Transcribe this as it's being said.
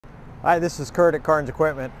Hi, this is Kurt at Carnes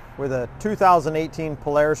Equipment with a 2018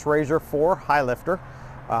 Polaris RZR 4 Highlifter.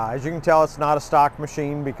 As you can tell, it's not a stock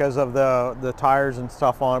machine because of the tires and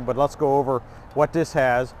stuff on it, but let's go over what this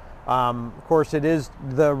has. Of course, it is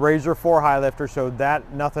the RZR 4 Highlifter, so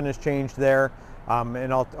that nothing has changed there,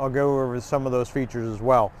 and I'll go over some of those features as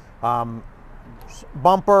well.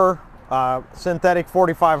 Bumper, synthetic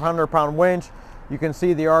 4,500 pound winch. You can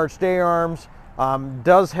see the arched A-arms.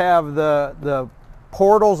 Does have the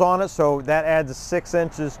portals on it, so that adds 6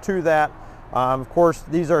 inches to that. Of course,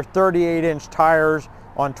 these are 38-inch tires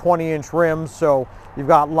on 20-inch rims, so you've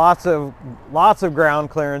got lots of ground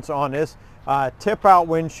clearance on this. Tip out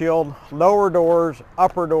windshield, lower doors,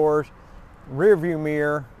 upper doors, rear view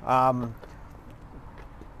mirror.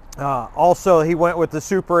 Also, he went with the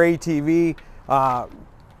Super ATV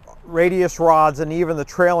radius rods and even the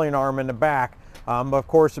trailing arm in the back. Of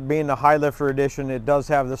course, being the Highlifter edition, it does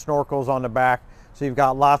have the snorkels on the back, so you've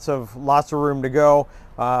got lots of room to go.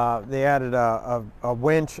 They added a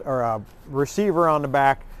winch or a receiver on the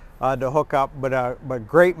back to hook up, but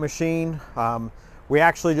great machine. We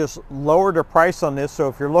actually just lowered the price on this, so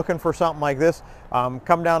if you're looking for something like this,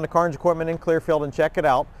 come down to Carnes Equipment in Clearfield and check it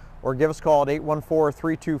out, or give us a call at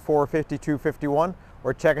 814-324-5251,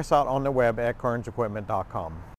 or check us out on the web at carnesequipment.com.